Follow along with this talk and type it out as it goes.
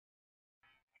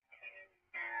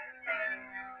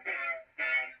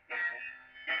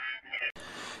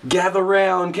Gather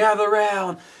round, gather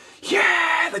round.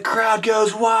 Yeah, the crowd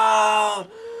goes wild.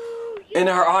 In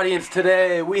our audience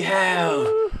today, we have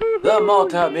the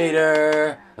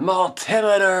multimeter, the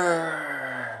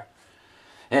multimeter,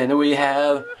 and we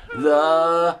have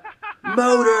the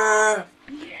motor,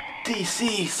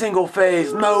 DC single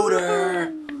phase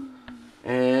motor,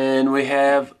 and we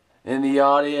have in the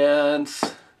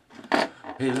audience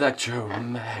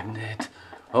electromagnet.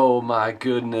 Oh my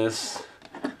goodness.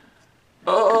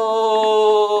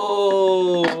 Oh,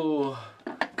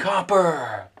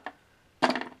 copper.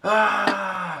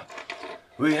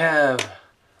 We have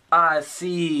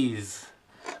ICs.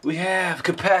 We have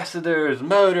capacitors,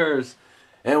 motors,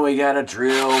 and we got a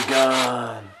drill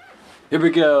gun. Here we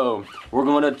go. We're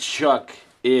gonna chuck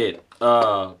it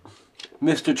up.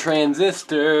 Mr.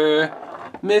 Transistor,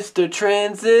 Mr.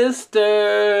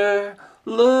 Transistor,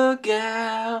 look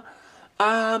out.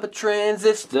 I'm a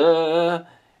transistor.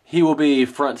 He will be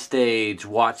front stage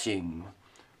watching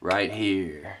right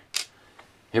here.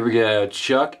 Here we go.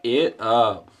 Chuck it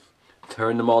up.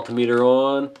 Turn the multimeter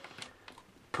on.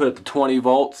 Put it to 20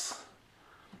 volts.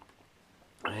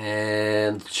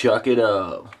 And chuck it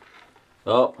up.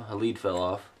 Oh, a lead fell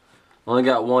off. Only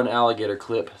got one alligator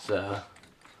clip, so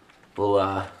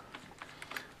we'll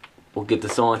get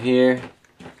this on here,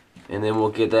 and then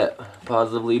we'll get that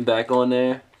positive lead back on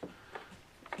there,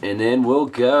 and then we'll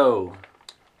go.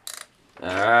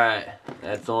 Alright,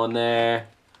 that's on there.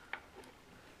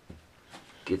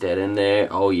 Get that in there.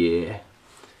 Oh yeah.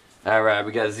 Alright,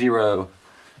 we got 0.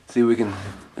 See if we can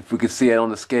see it on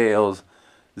the scales.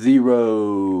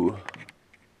 0.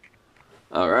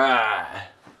 Alright.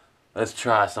 Let's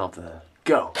try something.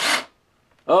 Go.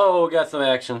 Oh, got some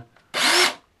action.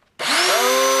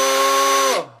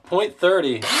 Oh,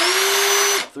 0.30.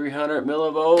 300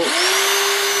 millivolts.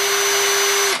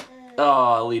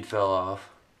 Oh, lead fell off.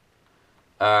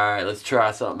 Alright, let's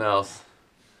try something else.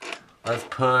 Let's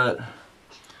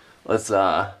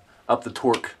up the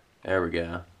torque. There we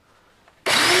go.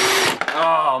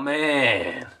 Oh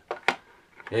man.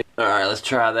 Alright, let's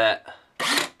try that.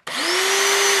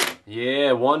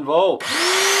 Yeah, 1 volt.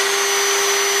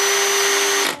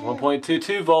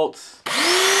 1.22 volts.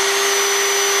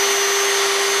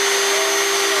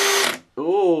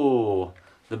 Ooh,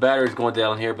 the battery's going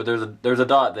down here, but there's a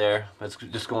dot there. That's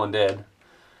just going dead.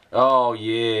 Oh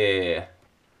yeah.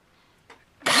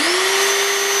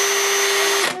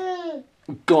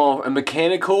 Going from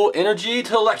mechanical energy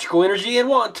to electrical energy in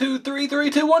 1, 2, 3, 3,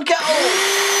 2, 1, go!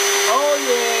 Oh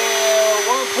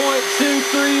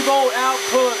yeah, 1.23 volt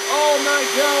output. Oh my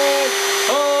god!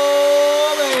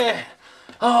 Oh man!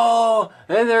 Oh,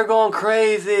 and they're going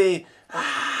crazy.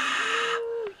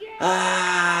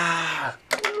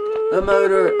 The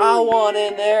motor. I want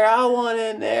in there. I want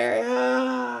in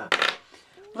there.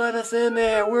 Let us in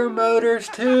there. We're motors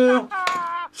too.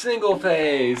 Single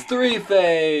phase, 3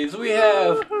 phase. We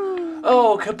have,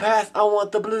 oh, I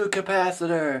want the blue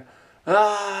capacitor.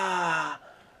 A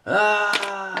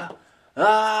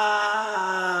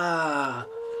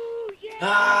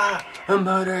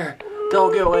motor.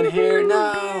 Don't go in here.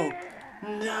 No.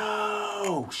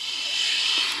 No.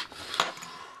 Shh.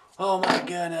 Oh my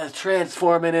goodness.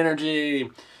 Transforming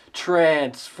energy.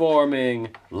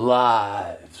 Transforming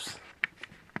lives.